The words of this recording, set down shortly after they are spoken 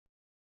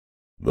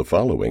The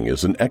following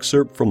is an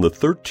excerpt from the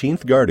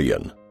 13th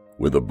Guardian,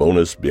 with a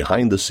bonus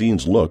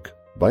behind-the-scenes look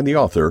by the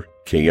author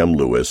K.M.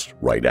 Lewis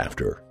right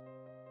after.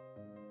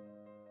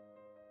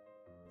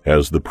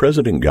 As the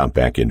president got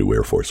back into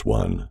Air Force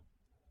One,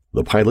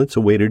 the pilots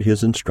awaited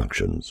his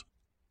instructions.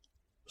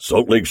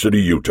 Salt Lake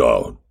City,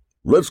 Utah.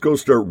 Let's go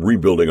start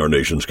rebuilding our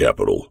nation's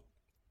capital.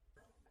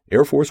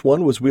 Air Force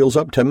One was wheels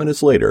up 10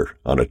 minutes later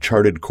on a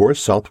charted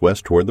course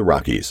southwest toward the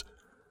Rockies.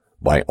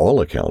 By all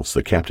accounts,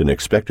 the captain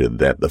expected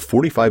that the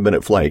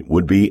 45-minute flight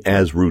would be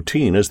as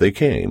routine as they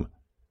came.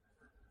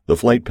 The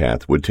flight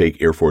path would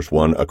take Air Force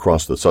One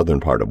across the southern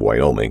part of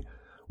Wyoming,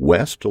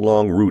 west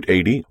along Route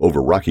 80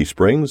 over Rocky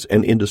Springs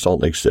and into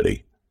Salt Lake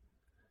City.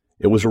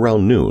 It was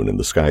around noon and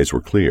the skies were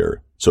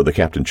clear, so the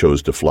captain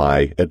chose to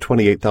fly at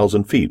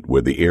 28,000 feet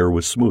where the air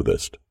was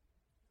smoothest.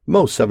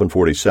 Most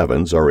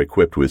 747s are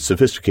equipped with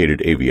sophisticated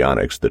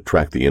avionics that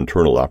track the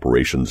internal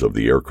operations of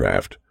the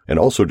aircraft and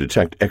also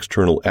detect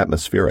external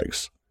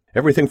atmospherics,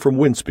 everything from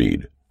wind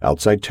speed,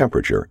 outside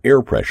temperature,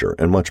 air pressure,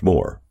 and much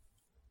more.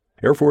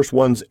 Air Force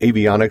One's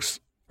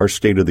avionics are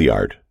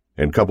state-of-the-art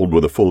and coupled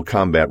with a full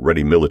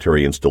combat-ready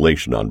military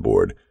installation on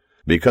board.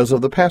 Because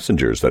of the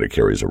passengers that it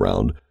carries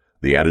around,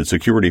 the added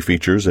security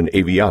features and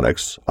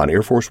avionics on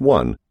Air Force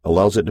One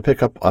allows it to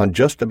pick up on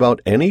just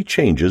about any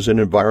changes in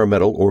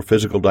environmental or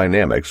physical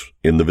dynamics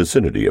in the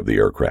vicinity of the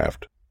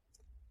aircraft.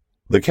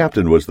 The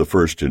captain was the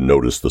first to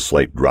notice the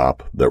slight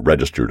drop that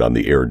registered on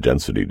the air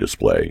density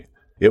display.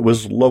 It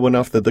was low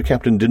enough that the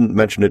captain didn't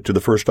mention it to the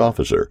first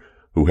officer,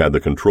 who had the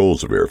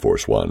controls of Air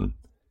Force One.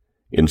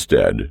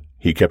 Instead,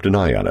 he kept an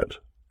eye on it.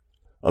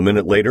 A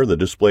minute later, the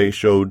display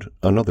showed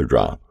another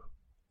drop.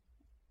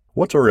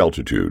 "What's our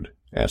altitude?"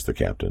 asked the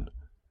captain.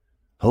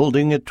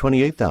 "Holding at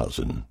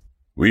 28,000.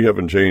 We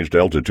haven't changed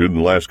altitude in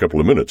the last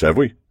couple of minutes, have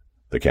we?"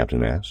 the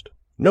captain asked.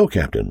 "No,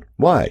 Captain.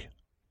 Why?"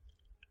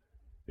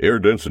 "Air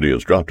density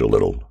has dropped a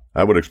little.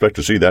 I would expect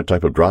to see that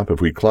type of drop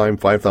if we climb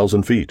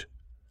 5,000 feet.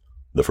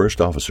 The first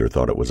officer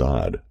thought it was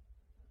odd.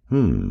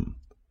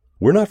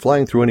 We're not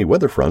flying through any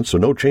weather fronts, so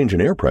no change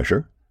in air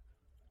pressure."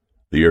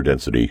 The air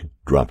density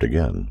dropped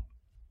again.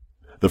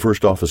 The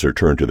first officer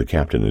turned to the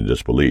captain in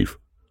disbelief.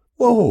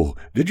 "Whoa!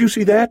 Did you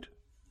see that?"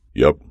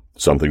 "Yep,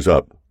 something's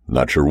up.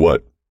 Not sure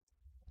what.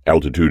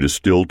 Altitude is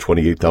still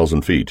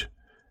 28,000 feet.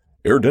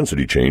 Air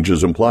density change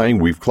is implying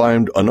we've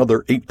climbed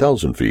another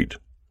 8,000 feet.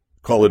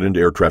 Call it into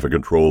air traffic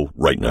control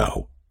right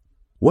now."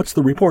 "What's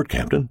the report,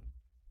 Captain?"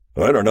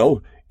 "I don't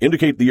know.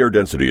 Indicate the air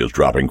density is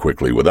dropping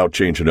quickly without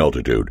change in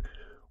altitude.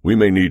 We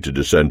may need to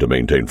descend to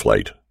maintain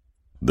flight.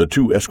 The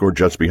two escort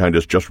jets behind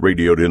us just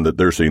radioed in that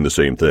they're seeing the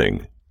same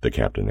thing," the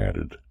captain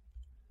added.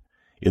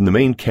 In the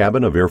main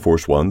cabin of Air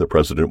Force One, the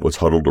president was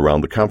huddled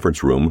around the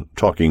conference room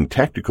talking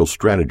tactical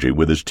strategy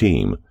with his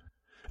team.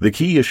 The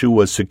key issue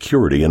was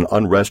security and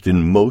unrest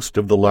in most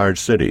of the large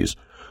cities.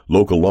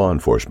 Local law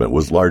enforcement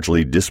was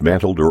largely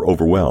dismantled or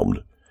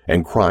overwhelmed,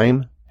 and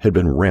crime had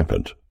been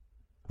rampant.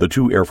 The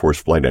two Air Force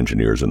flight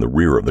engineers in the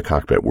rear of the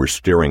cockpit were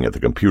staring at the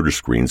computer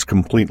screens,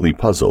 completely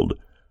puzzled.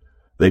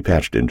 They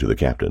patched into the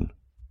captain.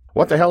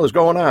 "What the hell is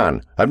going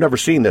on? I've never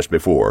seen this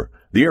before.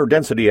 The air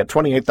density at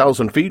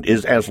 28,000 feet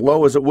is as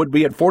low as it would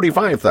be at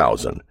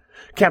 45,000.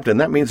 Captain,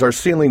 that means our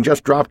ceiling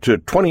just dropped to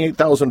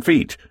 28,000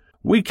 feet.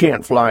 We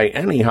can't fly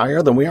any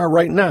higher than we are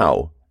right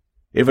now.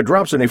 If it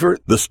drops any further..."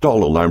 The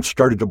stall alarm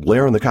started to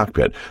blare in the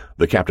cockpit.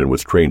 The captain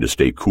was trained to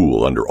stay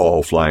cool under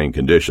all flying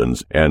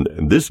conditions, and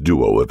this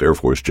duo of Air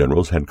Force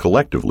generals had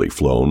collectively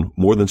flown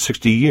more than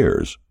 60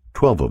 years,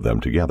 12 of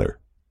them together.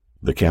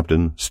 The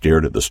captain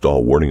stared at the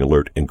stall warning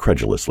alert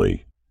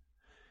incredulously.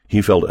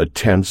 He felt a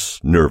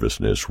tense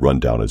nervousness run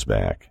down his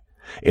back.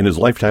 In his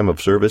lifetime of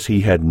service,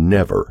 he had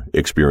never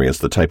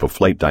experienced the type of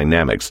flight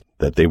dynamics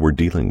that they were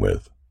dealing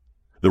with.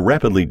 The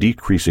rapidly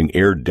decreasing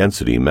air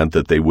density meant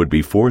that they would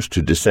be forced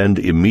to descend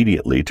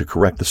immediately to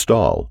correct the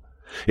stall.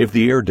 If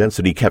the air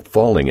density kept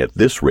falling at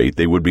this rate,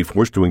 they would be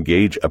forced to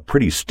engage a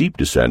pretty steep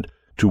descent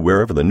to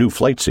wherever the new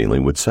flight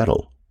ceiling would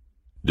settle.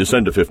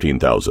 "Descend to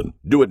 15,000.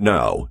 Do it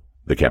now,"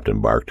 the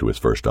captain barked to his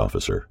first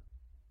officer.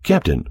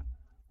 "Captain,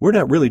 we're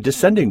not really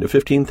descending to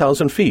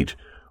 15,000 feet.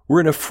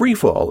 We're in a free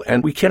fall,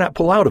 and we cannot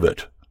pull out of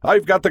it."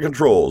 "I've got the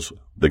controls,"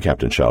 the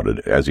captain shouted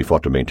as he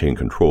fought to maintain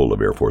control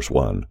of Air Force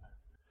One.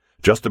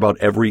 Just about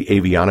every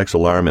avionics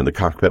alarm in the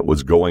cockpit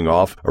was going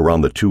off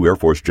around the two Air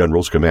Force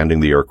generals commanding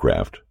the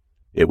aircraft.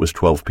 It was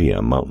 12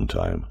 p.m. Mountain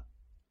Time.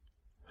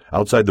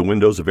 Outside the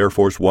windows of Air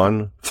Force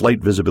One,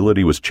 flight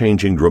visibility was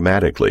changing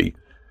dramatically.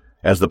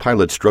 As the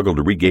pilots struggled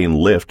to regain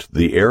lift,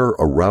 the air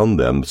around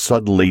them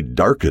suddenly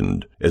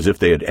darkened as if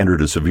they had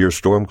entered a severe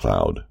storm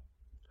cloud.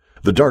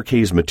 The dark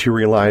haze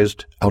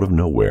materialized out of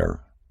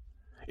nowhere.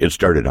 It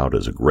started out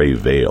as a gray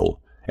veil,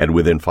 and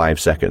within 5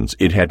 seconds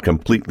it had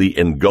completely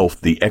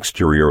engulfed the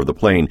exterior of the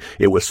plane.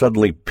 It was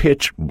suddenly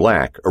pitch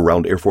black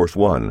around Air Force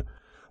One.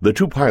 The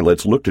two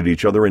pilots looked at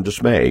each other in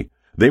dismay.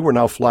 They were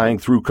now flying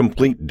through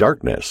complete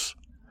darkness.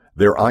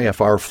 Their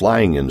IFR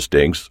flying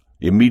instincts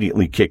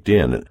immediately kicked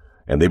in,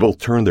 and they both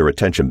turned their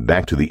attention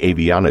back to the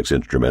avionics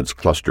instruments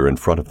cluster in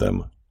front of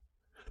them.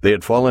 They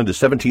had fallen to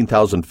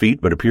 17,000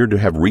 feet but appeared to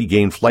have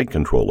regained flight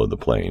control of the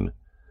plane.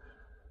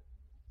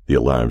 The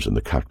alarms in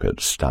the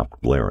cockpit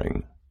stopped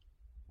blaring.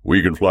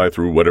 "We can fly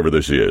through whatever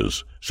this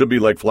is. Should be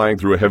like flying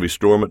through a heavy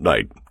storm at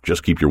night.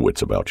 Just keep your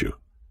wits about you."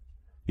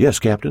 "Yes,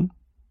 Captain.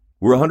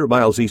 We're 100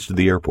 miles east of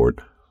the airport.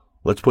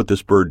 Let's put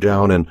this bird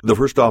down," and the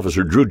first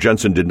officer, Drew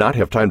Jensen, did not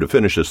have time to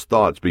finish his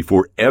thoughts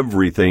before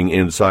everything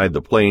inside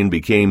the plane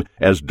became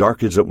as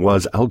dark as it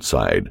was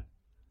outside.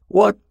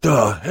 "What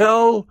the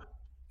hell?"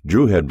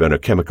 Drew had been a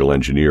chemical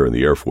engineer in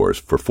the Air Force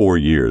for 4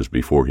 years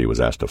before he was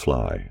asked to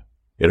fly.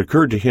 It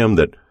occurred to him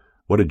that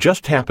what had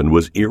just happened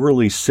was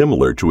eerily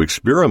similar to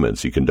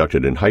experiments he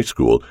conducted in high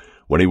school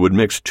when he would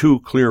mix 2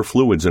 clear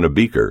fluids in a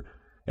beaker,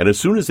 and as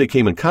soon as they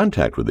came in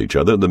contact with each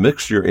other, the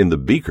mixture in the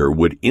beaker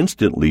would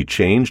instantly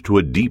change to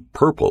a deep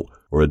purple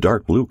or a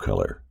dark blue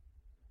color.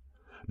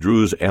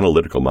 Drew's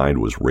analytical mind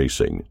was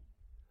racing.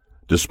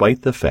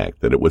 Despite the fact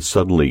that it was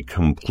suddenly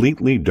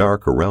completely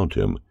dark around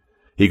him,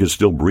 he could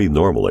still breathe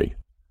normally.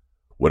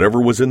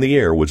 Whatever was in the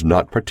air was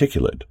not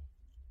particulate.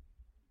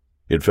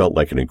 It felt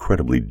like an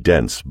incredibly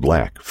dense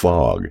black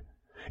fog.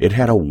 It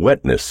had a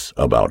wetness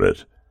about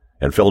it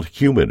and felt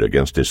humid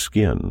against his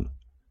skin.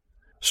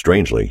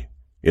 Strangely,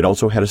 it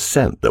also had a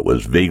scent that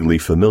was vaguely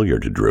familiar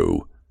to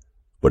Drew,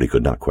 but he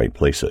could not quite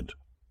place it.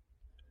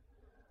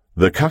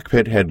 The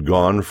cockpit had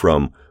gone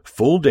from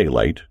full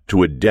daylight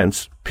to a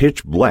dense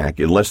pitch black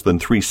in less than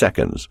 3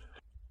 seconds.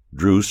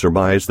 Drew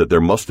surmised that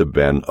there must have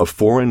been a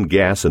foreign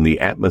gas in the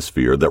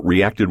atmosphere that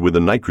reacted with the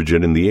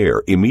nitrogen in the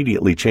air,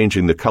 immediately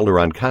changing the color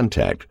on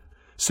contact,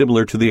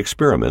 similar to the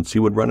experiments he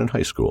would run in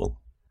high school.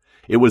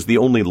 It was the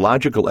only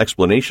logical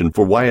explanation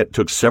for why it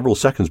took several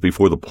seconds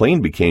before the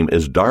plane became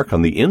as dark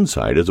on the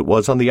inside as it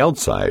was on the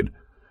outside.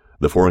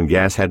 The foreign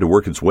gas had to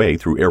work its way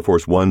through Air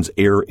Force One's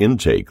air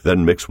intake,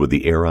 then mix with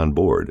the air on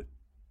board.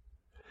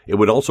 It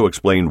would also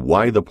explain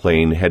why the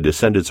plane had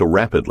descended so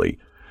rapidly.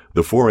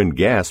 The foreign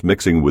gas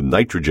mixing with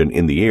nitrogen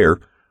in the air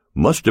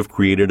must have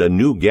created a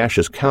new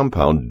gaseous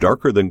compound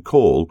darker than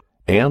coal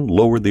and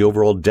lowered the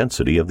overall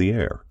density of the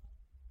air.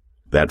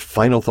 That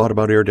final thought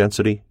about air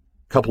density,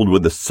 coupled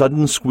with the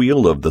sudden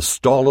squeal of the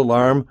stall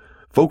alarm,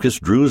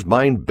 focused Drew's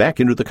mind back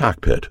into the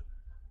cockpit.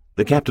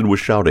 The captain was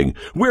shouting,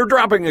 "We're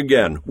dropping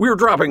again! We're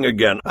dropping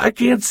again! I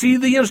can't see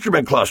the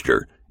instrument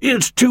cluster!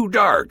 It's too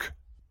dark!"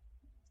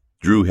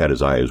 Drew had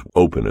his eyes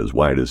open as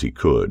wide as he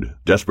could,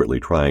 desperately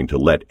trying to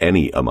let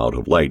any amount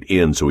of light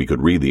in so he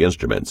could read the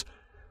instruments.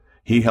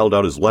 He held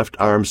out his left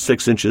arm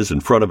 6 inches in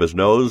front of his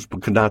nose,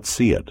 but could not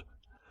see it.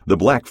 The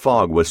black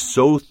fog was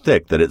so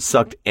thick that it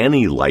sucked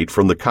any light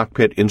from the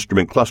cockpit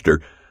instrument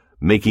cluster,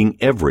 making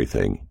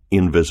everything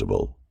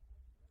invisible.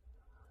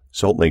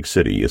 Salt Lake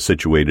City is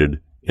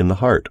situated in the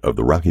heart of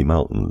the Rocky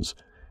Mountains,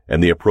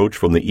 and the approach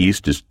from the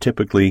east is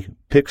typically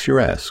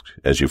picturesque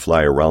as you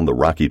fly around the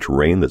rocky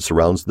terrain that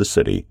surrounds the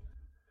city.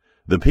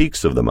 The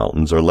peaks of the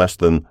mountains are less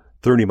than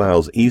 30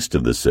 miles east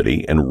of the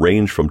city and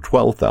range from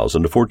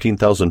 12,000 to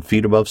 14,000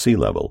 feet above sea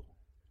level.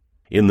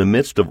 In the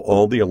midst of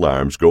all the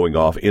alarms going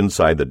off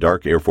inside the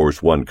dark Air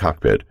Force One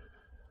cockpit,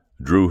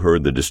 Drew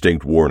heard the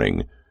distinct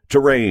warning,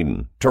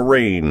 "Terrain!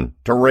 Terrain!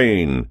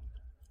 Terrain!"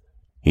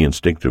 He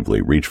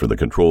instinctively reached for the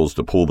controls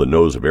to pull the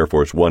nose of Air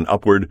Force One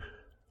upward,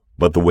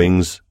 but the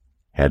wings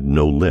had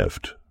no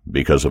lift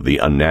because of the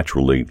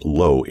unnaturally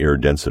low air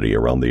density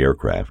around the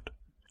aircraft.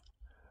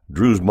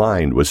 Drew's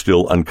mind was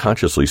still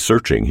unconsciously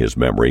searching his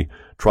memory,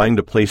 trying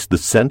to place the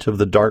scent of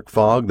the dark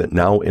fog that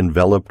now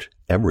enveloped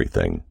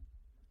everything.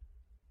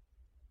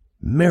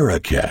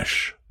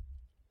 Marrakesh.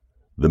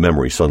 The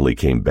memory suddenly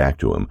came back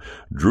to him.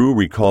 Drew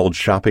recalled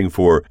shopping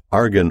for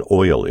argan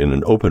oil in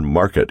an open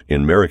market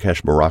in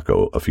Marrakesh,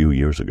 Morocco, a few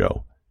years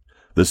ago.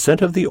 The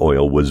scent of the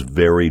oil was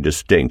very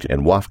distinct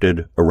and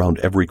wafted around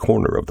every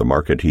corner of the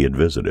market he had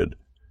visited.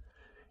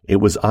 It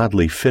was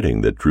oddly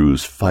fitting that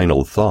Drew's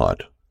final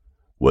thought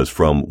was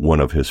from one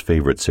of his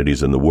favorite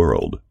cities in the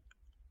world.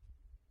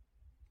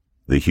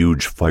 The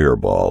huge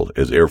fireball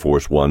as Air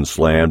Force One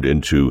slammed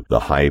into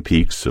the high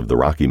peaks of the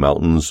Rocky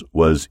Mountains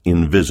was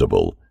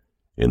invisible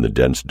in the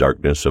dense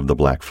darkness of the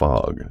black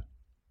fog.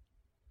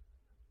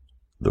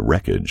 The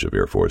wreckage of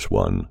Air Force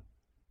One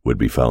would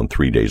be found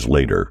 3 days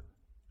later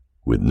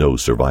with no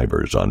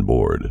survivors on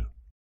board.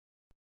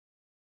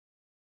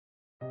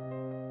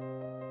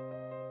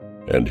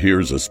 And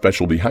here's a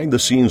special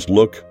behind-the-scenes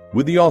look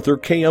with the author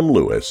K.M.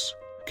 Lewis.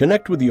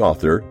 Connect with the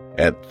author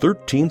at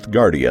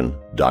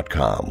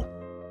 13thguardian.com.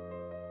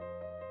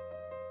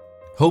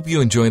 Hope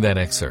you enjoyed that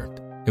excerpt.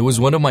 It was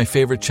one of my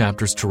favorite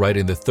chapters to write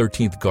in the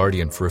 13th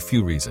Guardian for a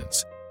few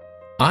reasons.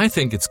 I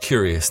think it's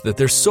curious that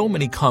there's so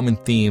many common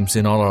themes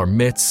in all our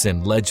myths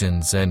and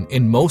legends and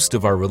in most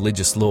of our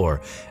religious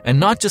lore, and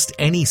not just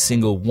any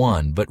single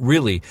one, but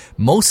really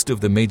most of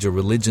the major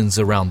religions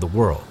around the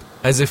world,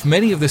 as if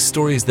many of the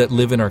stories that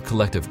live in our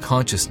collective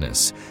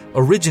consciousness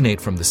originate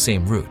from the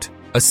same root,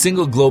 a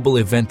single global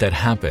event that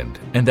happened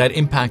and that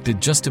impacted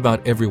just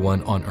about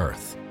everyone on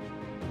Earth.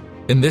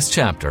 In this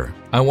chapter,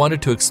 I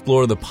wanted to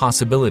explore the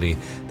possibility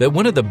that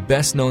one of the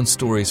best-known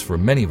stories for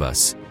many of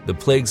us the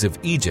plagues of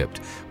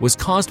Egypt, was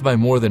caused by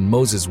more than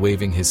Moses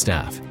waving his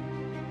staff.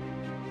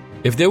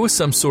 If there was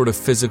some sort of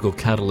physical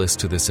catalyst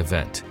to this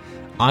event,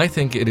 I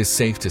think it is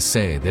safe to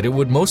say that it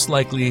would most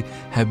likely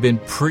have been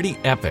pretty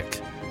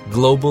epic,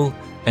 global,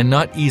 and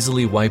not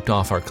easily wiped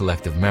off our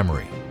collective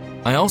memory.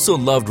 I also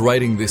loved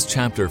writing this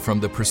chapter from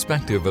the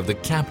perspective of the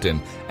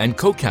captain and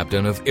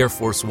co-captain of Air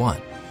Force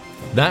One.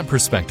 That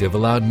perspective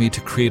allowed me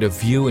to create a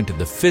view into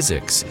the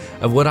physics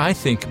of what I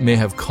think may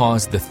have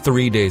caused the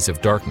 3 days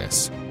of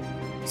darkness.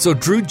 So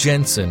Drew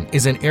Jensen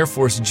is an Air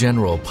Force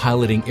general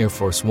piloting Air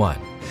Force One,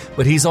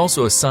 but he's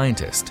also a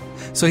scientist,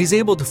 so he's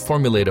able to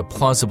formulate a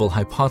plausible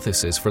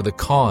hypothesis for the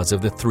cause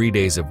of the 3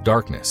 days of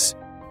darkness.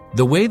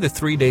 The way the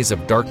 3 days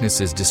of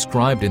darkness is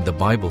described in the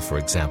Bible, for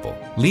example,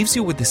 leaves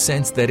you with the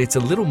sense that it's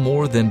a little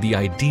more than the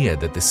idea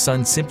that the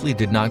sun simply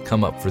did not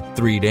come up for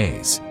 3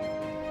 days.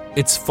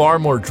 It's far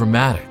more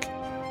dramatic.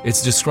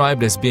 It's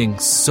described as being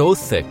so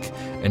thick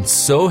and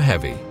so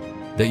heavy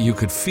that you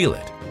could feel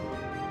it.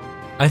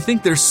 I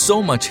think there's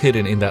so much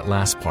hidden in that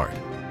last part.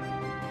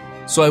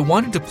 So I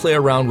wanted to play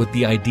around with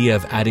the idea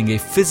of adding a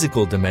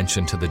physical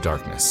dimension to the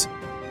darkness,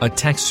 a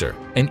texture,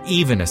 and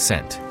even a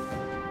scent.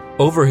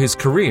 Over his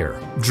career,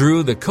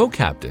 Drew, the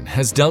co-captain,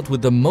 has dealt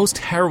with the most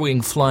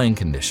harrowing flying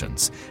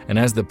conditions, and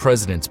as the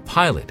president's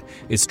pilot,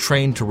 is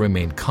trained to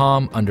remain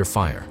calm under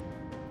fire.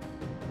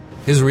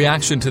 His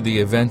reaction to the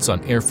events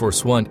on Air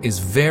Force One is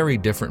very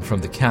different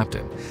from the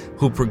captain,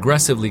 who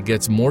progressively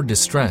gets more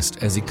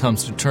distressed as he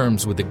comes to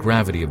terms with the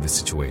gravity of the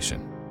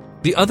situation.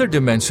 The other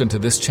dimension to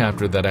this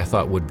chapter that I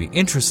thought would be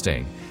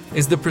interesting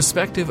is the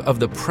perspective of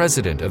the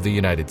President of the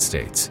United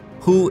States,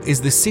 who is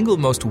the single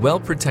most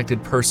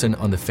well-protected person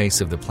on the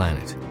face of the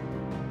planet.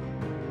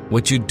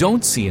 What you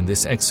don't see in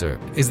this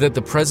excerpt is that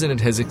the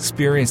President has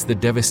experienced the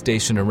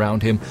devastation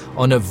around him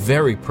on a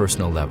very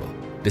personal level.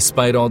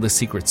 Despite all the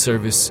Secret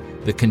Service,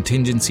 the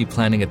contingency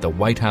planning at the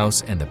White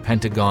House and the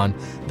Pentagon,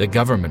 the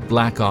government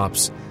black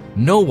ops,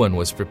 no one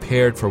was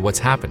prepared for what's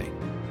happening.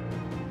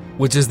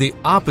 Which is the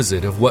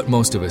opposite of what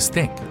most of us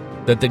think,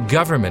 that the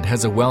government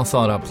has a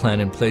well-thought-out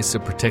plan in place to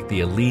protect the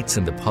elites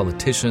and the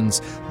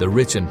politicians, the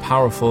rich and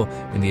powerful,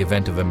 in the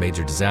event of a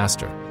major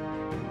disaster.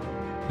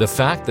 The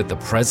fact that the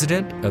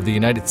President of the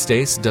United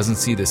States doesn't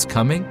see this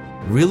coming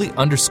really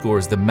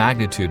underscores the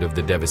magnitude of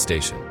the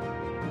devastation.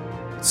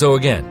 So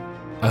again,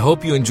 I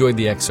hope you enjoyed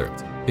the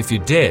excerpt. If you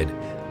did,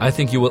 I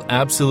think you will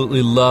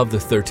absolutely love The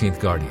 13th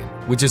Guardian,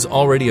 which is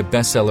already a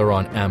bestseller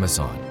on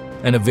Amazon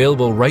and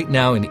available right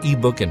now in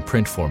ebook and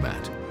print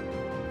format.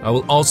 I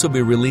will also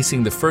be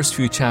releasing the first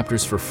few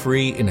chapters for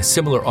free in a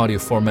similar audio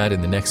format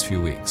in the next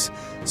few weeks.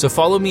 So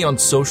follow me on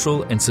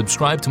social and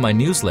subscribe to my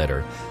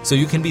newsletter so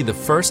you can be the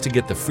first to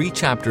get the free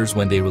chapters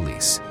when they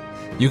release.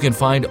 You can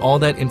find all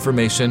that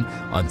information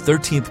on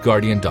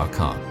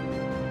 13thguardian.com.